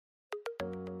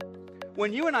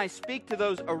when you and I speak to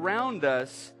those around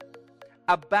us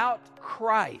about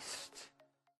Christ,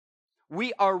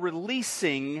 we are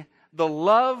releasing the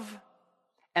love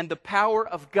and the power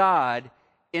of God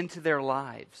into their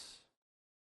lives.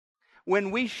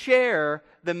 When we share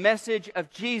the message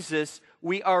of Jesus,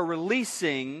 we are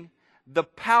releasing the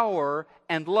power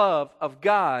and love of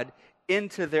God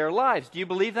into their lives. Do you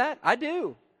believe that? I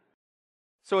do.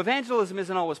 So evangelism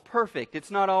isn't always perfect.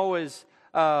 It's not always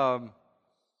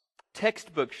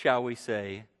textbook, shall we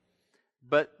say.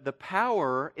 But the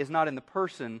power is not in the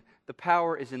person. The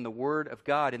power is in the Word of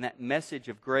God, in that message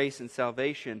of grace and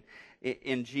salvation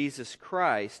in Jesus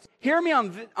Christ. Hear me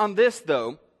on this,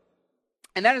 though,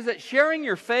 and that is that sharing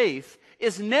your faith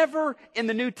is never in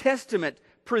the New Testament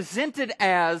presented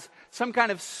as some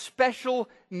kind of special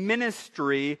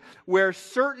ministry where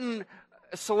certain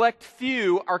select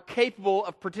few are capable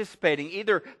of participating,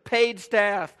 either paid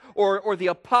staff or the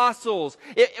apostles.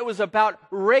 It was about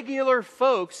regular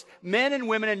folks, men and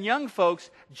women and young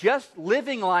folks, just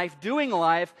living life, doing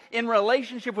life in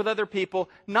relationship with other people,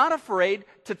 not afraid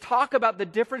to talk about the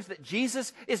difference that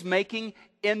Jesus is making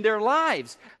in their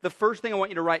lives. The first thing I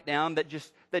want you to write down that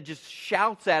just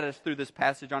shouts at us through this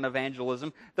passage on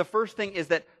evangelism, the first thing is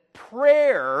that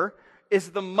prayer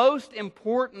is the most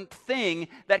important thing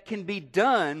that can be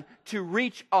done to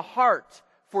reach a heart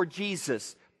for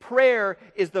Jesus. Prayer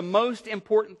is the most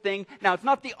important thing. Now, it's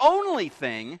not the only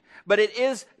thing, but it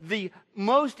is the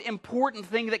most important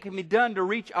thing that can be done to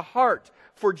reach a heart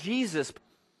for Jesus.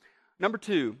 Number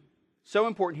two, so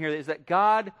important here, is that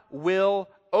God will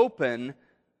open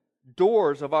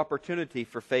doors of opportunity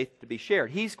for faith to be shared.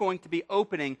 He's going to be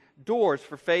opening doors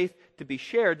for faith to be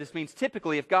shared. This means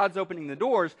typically if God's opening the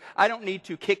doors, I don't need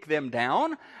to kick them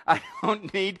down. I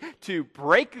don't need to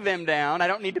break them down. I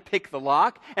don't need to pick the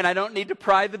lock. And I don't need to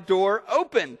pry the door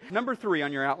open. Number 3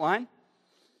 on your outline.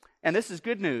 And this is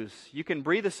good news. You can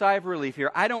breathe a sigh of relief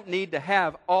here. I don't need to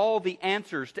have all the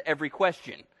answers to every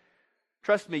question.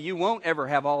 Trust me, you won't ever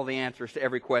have all the answers to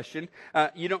every question.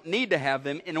 You don't need to have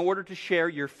them in order to share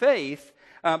your faith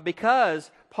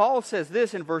because Paul says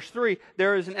this in verse 3,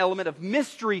 there is an element of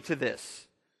mystery to this,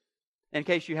 in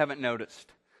case you haven't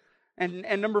noticed. And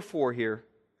number 4 here,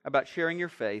 about sharing your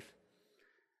faith,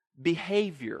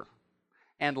 behavior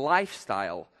and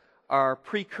lifestyle are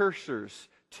precursors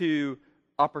to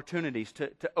opportunities,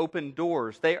 to open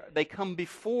doors. They come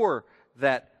before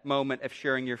that moment of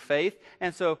sharing your faith.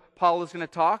 And so Paul is going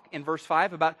to talk in verse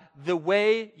 5 about the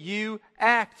way you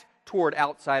act toward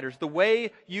outsiders, the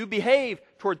way you behave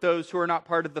toward those who are not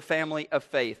part of the family of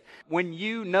faith. When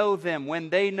you know them, when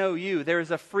they know you, there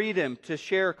is a freedom to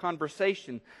share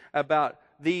conversation about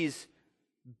these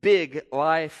big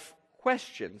life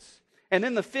questions. And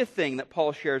then the 5th thing that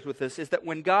Paul shares with us is that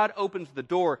when God opens the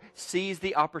door, seize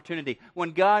the opportunity.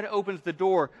 When God opens the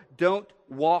door, don't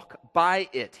walk by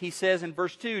it. He says in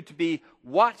verse 2 to be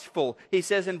watchful. He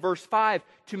says in verse 5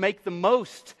 to make the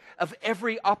most of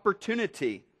every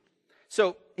opportunity.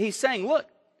 So he's saying, look,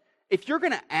 if you're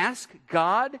going to ask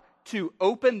God to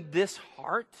open this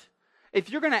heart, if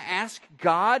you're going to ask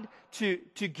God to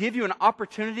give you an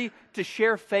opportunity to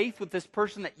share faith with this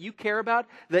person that you care about,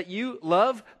 that you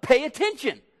love, pay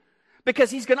attention,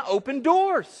 because He's going to open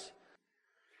doors.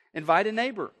 Invite a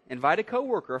neighbor, invite a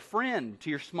coworker, a friend to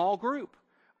your small group,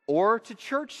 or to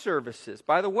church services.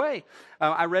 By the way,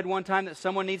 I read one time that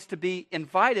someone needs to be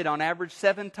invited on average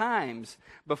 7 times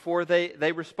before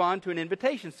they respond to an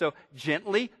invitation. So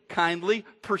gently, kindly,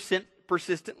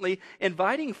 persistently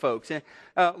inviting folks. And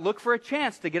look for a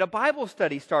chance to get a Bible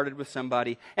study started with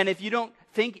somebody. And if you don't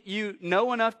think you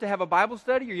know enough to have a Bible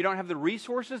study, or you don't have the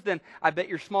resources, then I bet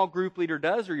your small group leader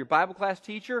does, or your Bible class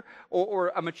teacher,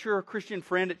 or a mature Christian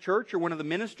friend at church, or one of the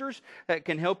ministers that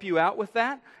can help you out with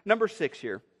that. Number 6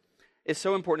 here is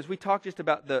so important. As we talk just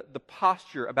about the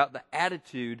posture, about the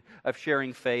attitude of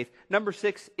sharing faith, number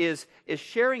 6 is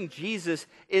sharing Jesus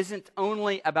isn't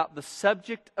only about the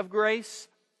subject of grace.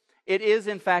 It is,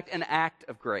 in fact, an act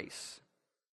of grace.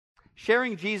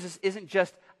 Sharing Jesus isn't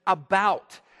just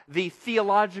about the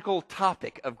theological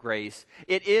topic of grace.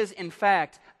 It is, in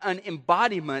fact, an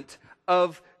embodiment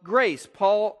of grace.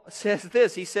 Paul says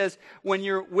this. He says, when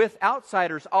you're with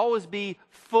outsiders, always be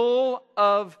full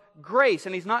of grace.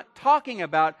 And he's not talking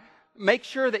about, make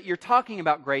sure that you're talking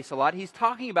about grace a lot. He's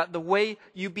talking about the way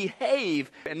you behave.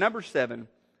 And number 7,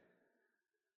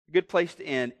 a good place to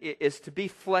end, is to be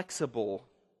flexible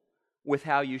with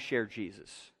how you share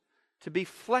Jesus. To be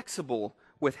flexible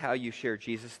with how you share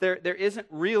Jesus. There isn't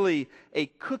really a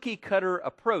cookie-cutter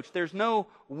approach. There's no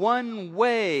one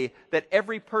way that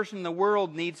every person in the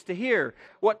world needs to hear.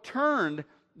 What turned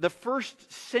the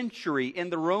first century in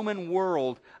the Roman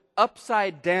world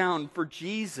upside down for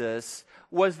Jesus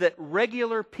was that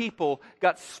regular people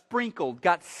got sprinkled,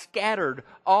 got scattered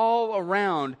all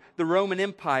around the Roman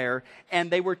Empire,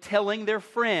 and they were telling their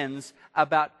friends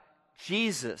about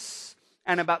Jesus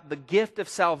and about the gift of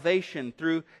salvation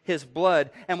through His blood.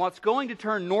 And what's going to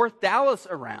turn North Dallas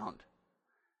around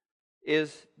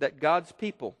is that God's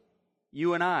people,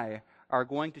 you and I, are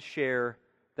going to share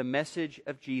the message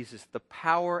of Jesus, the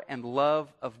power and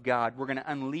love of God. We're going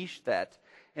to unleash that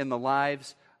in the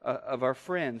lives of our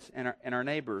friends and our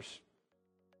neighbors.